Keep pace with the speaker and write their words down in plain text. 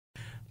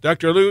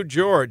Dr. Lou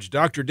George,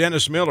 Dr.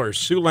 Denis Miller,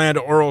 Siouxland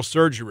Oral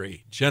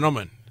Surgery.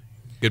 Gentlemen,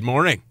 good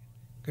morning.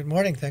 Good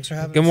morning. Thanks for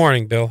having us. Good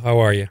morning, Bill. How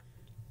are you?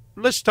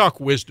 Let's talk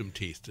wisdom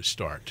teeth to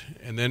start,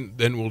 and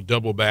then we'll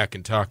double back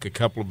and talk a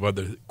couple of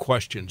other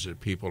questions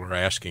that people are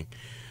asking.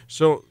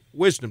 So,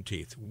 wisdom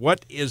teeth,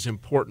 what is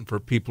important for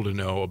people to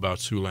know about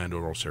Siouxland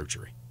Oral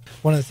Surgery?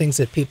 One of the things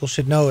that people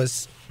should know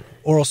is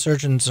oral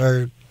surgeons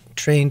are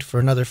trained for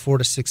another 4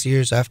 to 6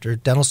 years after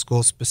dental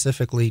school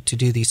specifically to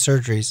do these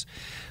surgeries.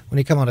 When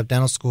you come out of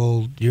dental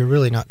school, you're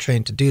really not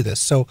trained to do this.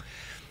 So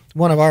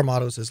one of our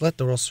mottos is let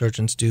the oral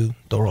surgeons do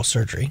the oral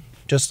surgery.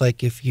 Just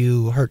like if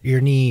you hurt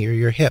your knee or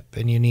your hip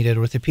and you needed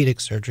orthopedic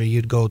surgery,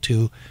 you'd go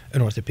to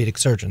an orthopedic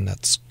surgeon.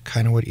 That's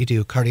kind of what you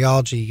do.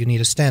 Cardiology, you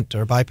need a stent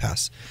or a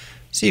bypass.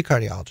 See a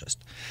cardiologist.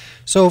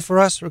 So for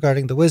us,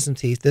 regarding the wisdom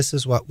teeth, this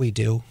is what we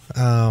do.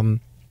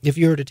 If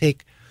you were to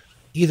take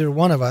either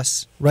one of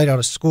us right out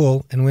of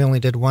school and we only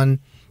did one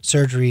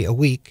surgery a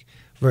week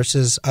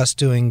versus us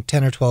doing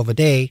 10 or 12 a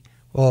day,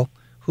 well,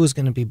 who's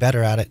going to be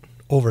better at it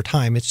over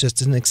time? It's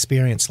just an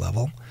experience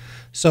level.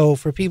 So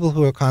for people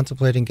who are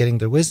contemplating getting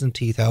their wisdom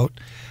teeth out,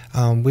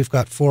 we've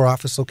got 4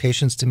 office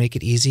locations to make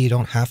it easy. You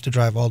don't have to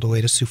drive all the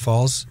way to Sioux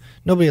Falls.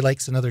 Nobody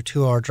likes another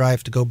 2-hour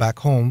drive to go back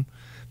home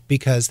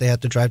because they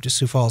had to drive to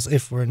Sioux Falls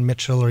if we're in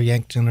Mitchel or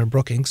Yankton or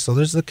Brookings. So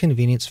there's the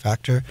convenience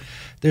factor.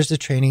 There's the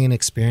training and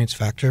experience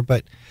factor.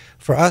 But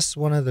for us,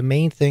 one of the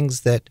main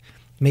things that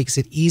makes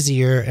it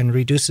easier and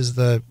reduces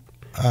the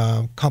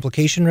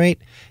complication rate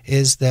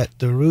is that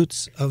the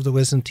roots of the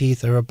wisdom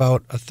teeth are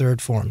about a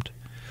third formed.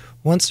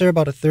 Once they're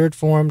about a third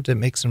formed, it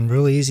makes them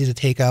really easy to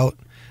take out.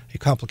 Your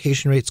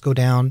complication rates go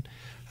down.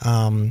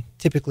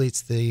 Typically,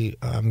 it's the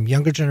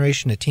younger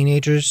generation of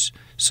teenagers,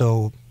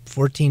 so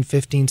 14,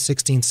 15,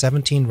 16,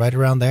 17, right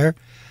around there.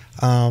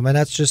 And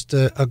that's just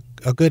a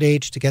good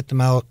age to get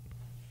them out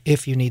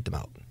if you need them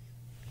out.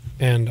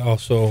 And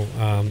also,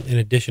 in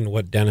addition to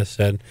what Dennis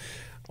said,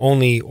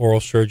 only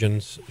oral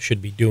surgeons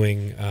should be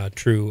doing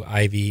true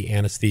IV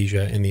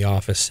anesthesia in the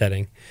office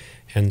setting.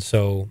 And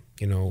so,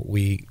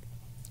 we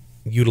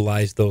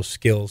utilize those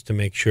skills to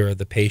make sure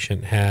the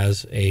patient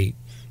has a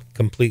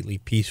completely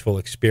peaceful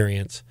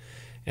experience.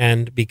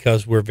 And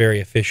because we're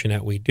very efficient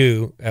at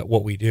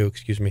what we do,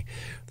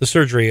 the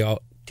surgery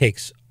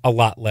takes a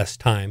lot less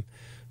time.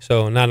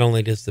 So not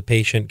only does the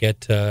patient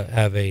get to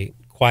have a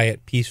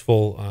quiet,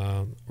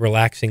 peaceful,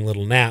 relaxing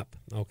little nap,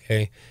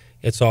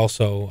 it's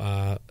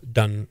also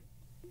done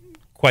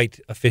quite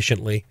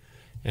efficiently,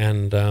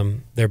 and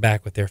they're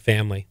back with their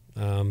family,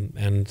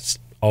 and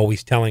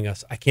always telling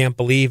us, I can't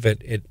believe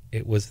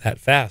it was that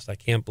fast. I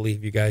can't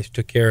believe you guys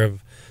took care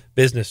of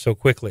business so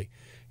quickly.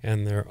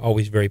 And they're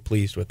always very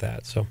pleased with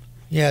that. So,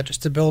 yeah,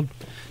 just to build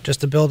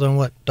on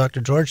what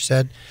Dr. George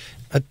said,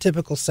 a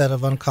typical set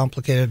of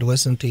uncomplicated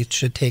wisdom teeth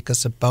should take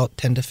us about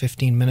 10 to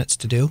 15 minutes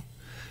to do.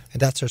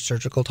 And that's our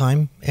surgical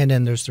time. And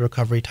then there's the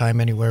recovery time,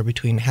 anywhere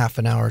between half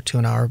an hour to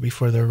an hour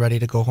before they're ready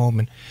to go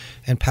home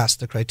and pass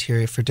the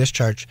criteria for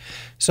discharge.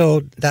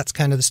 So that's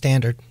kind of the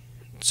standard.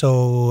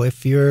 So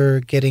if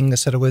you're getting a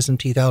set of wisdom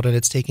teeth out and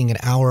it's taking an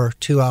hour,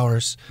 2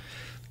 hours,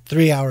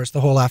 3 hours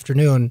the whole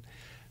afternoon,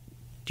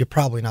 you're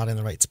probably not in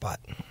the right spot.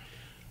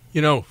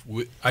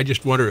 I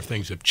just wonder if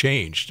things have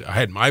changed. I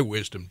had my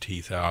wisdom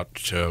teeth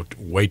out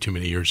way too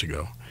many years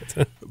ago.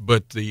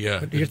 But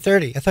you're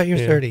 30. I thought you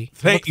were 30.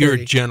 You're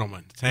a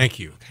gentleman. Thank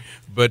you.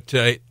 But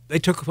they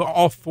took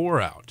all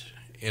 4 out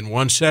in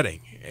one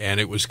setting,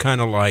 and it was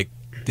kind of like,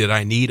 did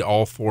I need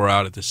all 4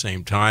 out at the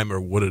same time, or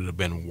would it have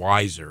been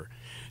wiser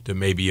to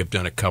maybe have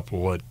done a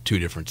couple at 2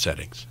 different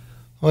settings?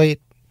 Well,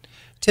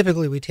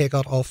 typically we take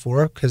out all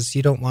 4 because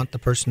you don't want the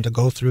person to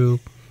go through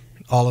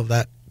all of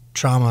that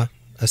trauma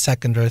a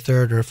second or a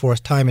third or a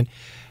fourth time. And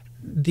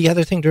the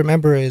other thing to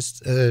remember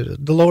is the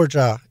lower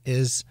jaw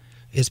is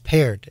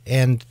paired,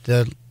 and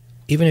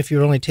even if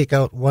you only take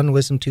out one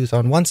wisdom tooth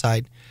on one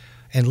side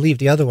and leave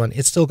the other one,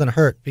 it's still going to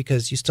hurt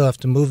because you still have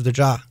to move the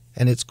jaw,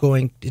 and it's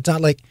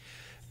not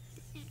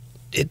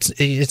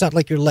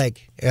like your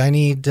leg. I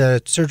need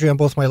surgery on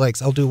both my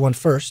legs. I'll do one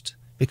first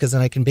because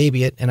then I can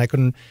baby it and I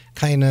can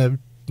kind of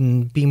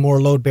be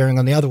more load bearing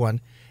on the other one.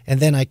 And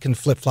then I can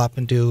flip-flop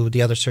and do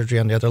the other surgery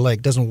on the other leg.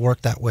 It doesn't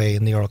work that way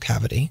in the oral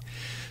cavity.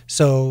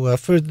 So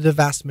for the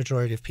vast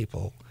majority of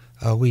people,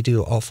 we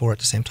do all 4 at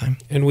the same time.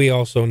 And we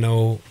also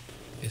know,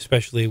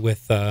 especially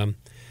with,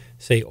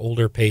 say,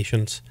 older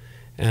patients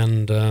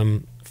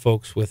and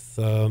folks with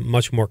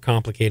much more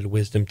complicated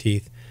wisdom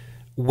teeth,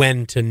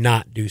 when to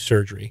not do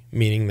surgery,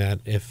 meaning that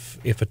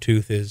if a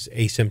tooth is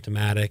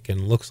asymptomatic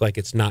and looks like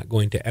it's not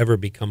going to ever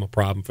become a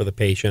problem for the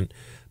patient,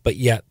 but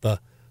yet the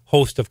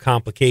host of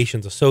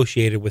complications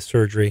associated with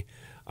surgery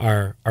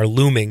are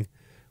looming,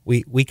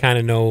 we kind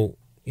of know,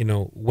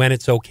 when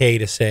it's okay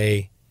to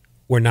say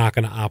we're not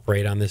going to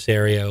operate on this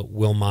area,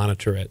 we'll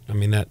monitor it. I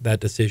mean, that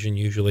decision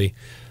usually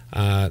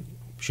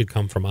should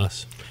come from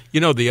us.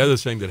 The other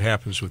thing that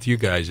happens with you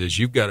guys is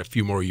you've got a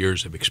few more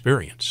years of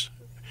experience.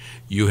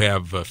 You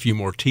have a few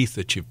more teeth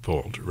that you've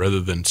pulled rather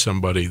than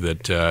somebody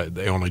that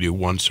they only do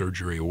one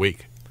surgery a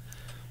week.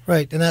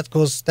 Right, and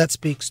that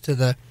speaks to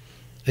the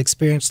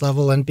experience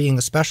level and being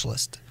a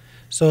specialist.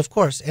 So, of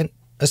course,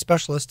 a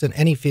specialist in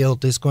any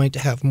field is going to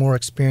have more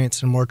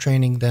experience and more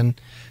training than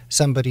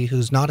somebody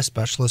who's not a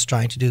specialist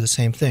trying to do the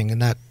same thing.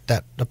 And that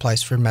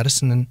applies for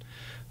medicine and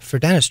for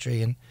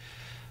dentistry. And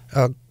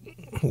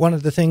one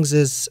of the things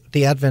is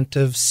the advent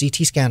of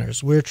CT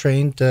scanners. We're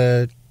trained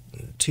to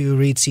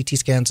read CT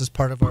scans as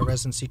part of our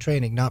residency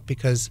training, not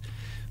because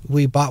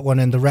we bought one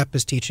and the rep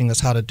is teaching us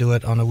how to do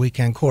it on a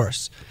weekend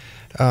course.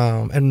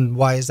 And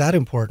why is that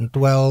important?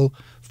 Well,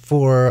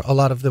 for a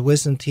lot of the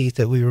wisdom teeth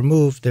that we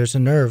remove, there's a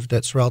nerve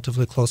that's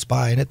relatively close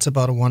by, and it's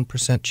about a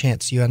 1%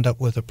 chance you end up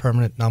with a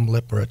permanent numb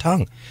lip or a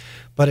tongue.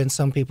 But in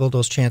some people,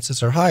 those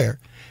chances are higher.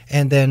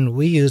 And then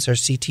we use our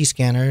CT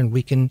scanner, and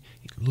we can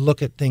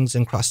look at things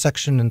in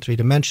cross-section in 3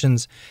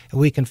 dimensions, and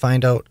we can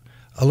find out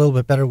a little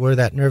bit better where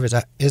that nerve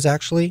is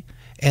actually,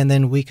 and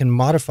then we can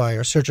modify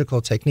our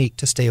surgical technique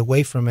to stay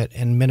away from it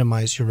and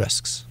minimize your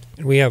risks.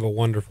 We have a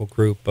wonderful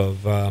group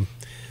of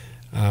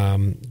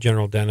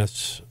general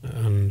dentists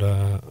and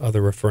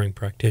other referring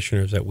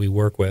practitioners that we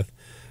work with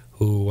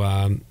who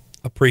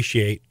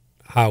appreciate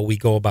how we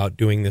go about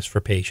doing this for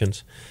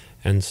patients.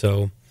 And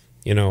so,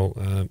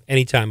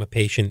 anytime a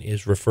patient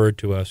is referred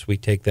to us, we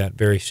take that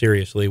very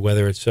seriously,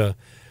 whether it's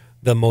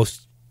the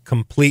most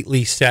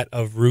completely set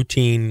of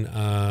routine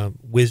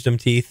wisdom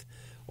teeth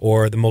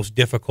or the most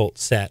difficult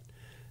set.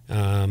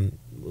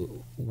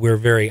 We're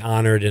very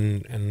honored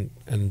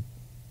and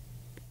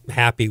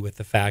happy with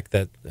the fact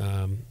that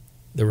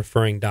the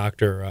referring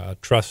doctor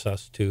trusts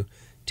us to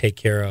take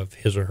care of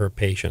his or her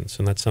patients.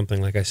 And that's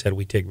something, like I said,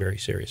 we take very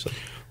seriously.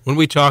 When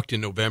we talked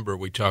in November,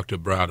 we talked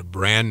about a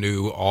brand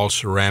new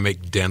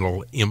all-ceramic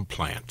dental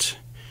implant.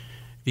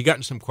 Have you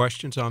gotten some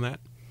questions on that?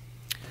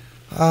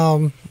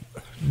 A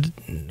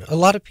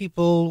lot of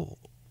people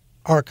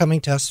are coming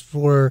to us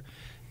for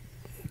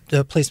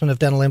the placement of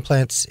dental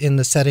implants in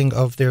the setting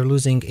of they're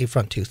losing a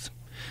front tooth.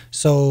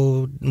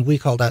 So we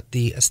call that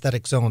the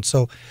aesthetic zone.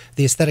 So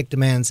the aesthetic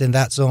demands in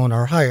that zone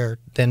are higher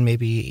than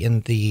maybe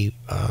in the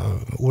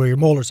where your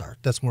molars are.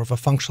 That's more of a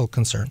functional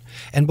concern.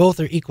 And both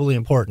are equally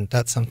important.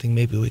 That's something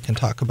maybe we can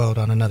talk about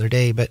on another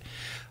day. But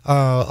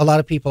a lot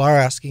of people are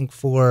asking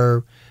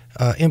for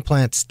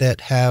implants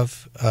that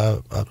have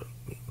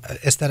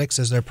aesthetics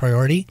as their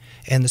priority,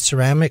 and the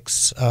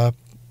ceramics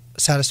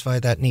satisfy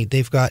that need.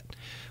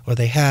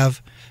 They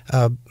have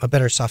a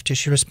better soft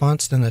tissue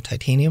response than the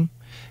titanium.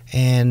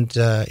 And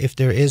if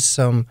there is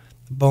some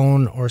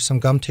bone or some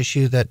gum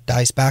tissue that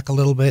dies back a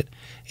little bit,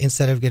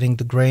 instead of getting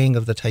the graying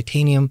of the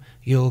titanium,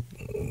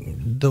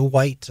 the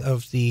white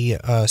of the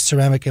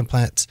ceramic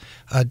implants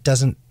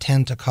doesn't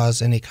tend to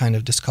cause any kind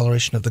of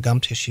discoloration of the gum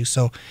tissue.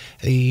 So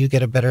you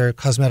get a better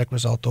cosmetic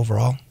result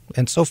overall.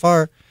 And so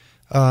far,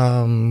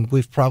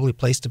 we've probably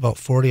placed about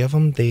 40 of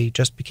them. They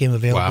just became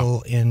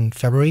available in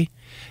February.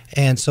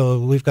 And so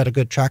we've got a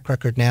good track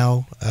record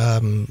now.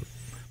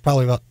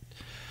 Probably about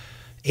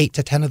 8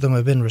 to 10 of them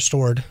have been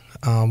restored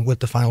with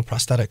the final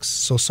prosthetics.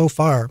 So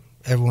far,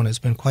 everyone has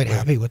been quite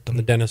happy with them.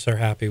 The dentists are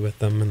happy with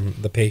them, and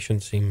the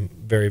patients seem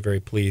very, very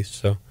pleased.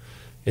 So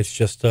it's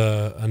just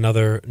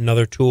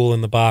another tool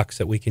in the box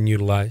that we can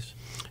utilize.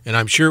 And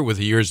I'm sure with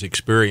a year's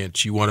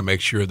experience, you want to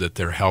make sure that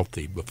they're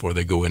healthy before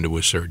they go into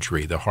a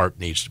surgery. The heart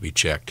needs to be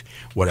checked.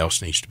 What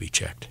else needs to be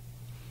checked?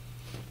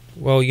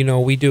 Well,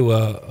 we do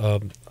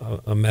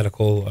a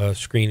medical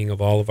screening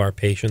of all of our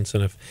patients,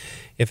 and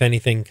if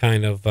anything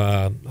kind of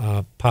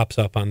pops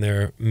up on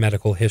their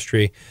medical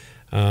history,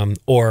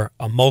 or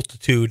a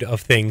multitude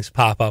of things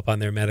pop up on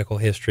their medical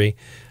history,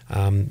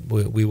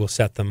 we will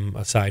set them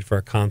aside for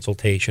a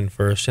consultation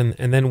first,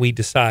 and then we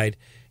decide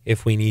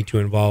if we need to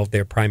involve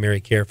their primary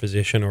care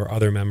physician or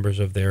other members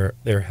of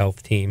their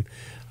health team.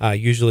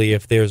 Usually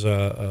if there's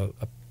a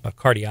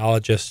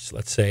cardiologist,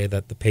 let's say,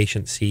 that the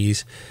patient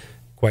sees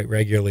quite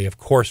regularly, of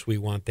course we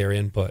want their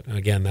input. And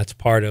again, that's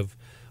part of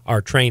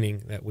our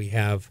training, that we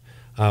have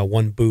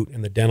one boot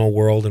in the dental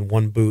world and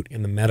one boot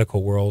in the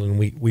medical world, and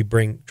we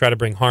try to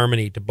bring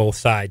harmony to both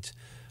sides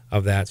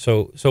of that.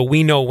 So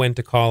we know when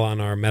to call on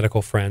our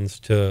medical friends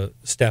to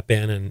step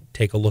in and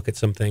take a look at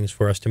some things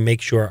for us to make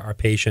sure our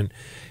patient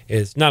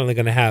is not only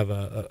going to have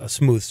a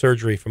smooth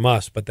surgery from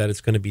us, but that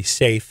it's going to be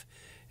safe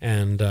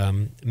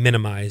and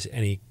minimize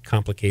any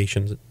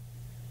complications.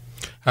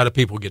 How do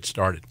people get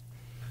started?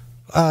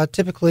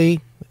 Typically,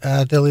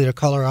 they'll either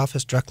call our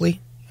office directly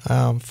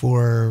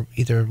for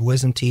either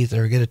wisdom teeth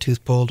or get a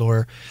tooth pulled,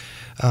 or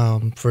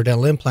for a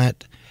dental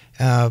implant.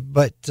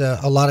 But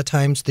a lot of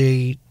times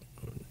they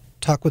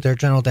talk with their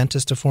general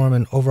dentist to form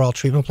an overall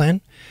treatment plan,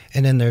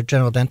 and then their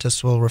general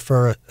dentist will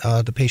refer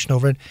the patient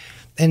over.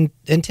 And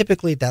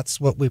typically that's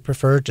what we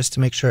prefer, just to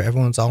make sure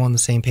everyone's all on the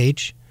same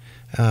page,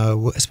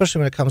 especially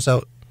when it comes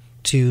out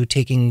to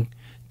taking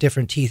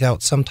different teeth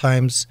out.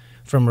 Sometimes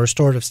from a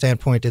restorative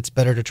standpoint, it's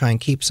better to try and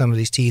keep some of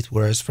these teeth,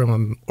 whereas from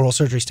an oral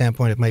surgery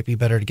standpoint, it might be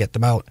better to get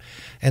them out.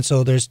 And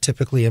so there's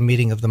typically a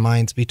meeting of the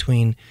minds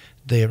between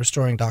the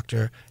restoring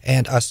doctor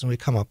and us, and we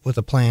come up with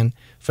a plan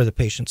for the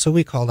patient. So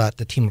we call that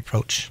the team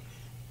approach.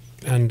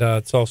 And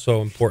it's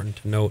also important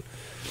to note,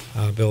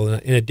 Bill,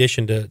 in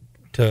addition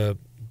to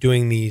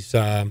doing these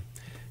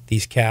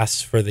these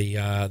casts for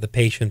the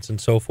patients and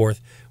so forth.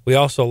 We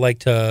also like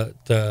to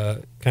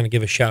kind of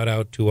give a shout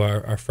out to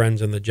our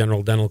friends in the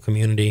general dental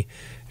community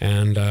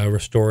and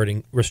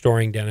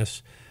restoring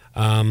dentists.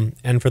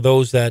 And for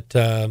those that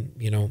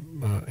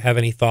have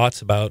any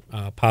thoughts about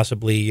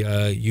possibly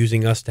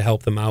using us to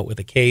help them out with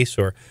a case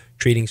or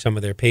treating some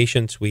of their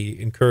patients, we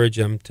encourage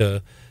them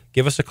to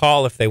give us a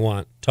call if they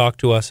want. Talk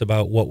to us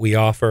about what we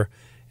offer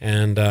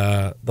and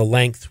the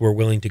lengths we're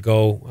willing to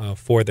go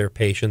for their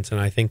patients, and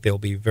I think they'll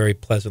be very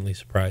pleasantly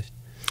surprised.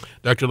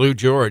 Dr. Lou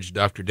George,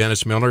 Dr.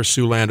 Denis Miller,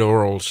 Siouxland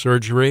Oral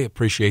Surgery,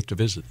 appreciate the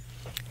visit.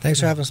 Thanks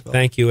for having us, Bill.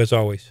 Thank you, as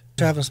always. Thanks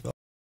for having us, Bill.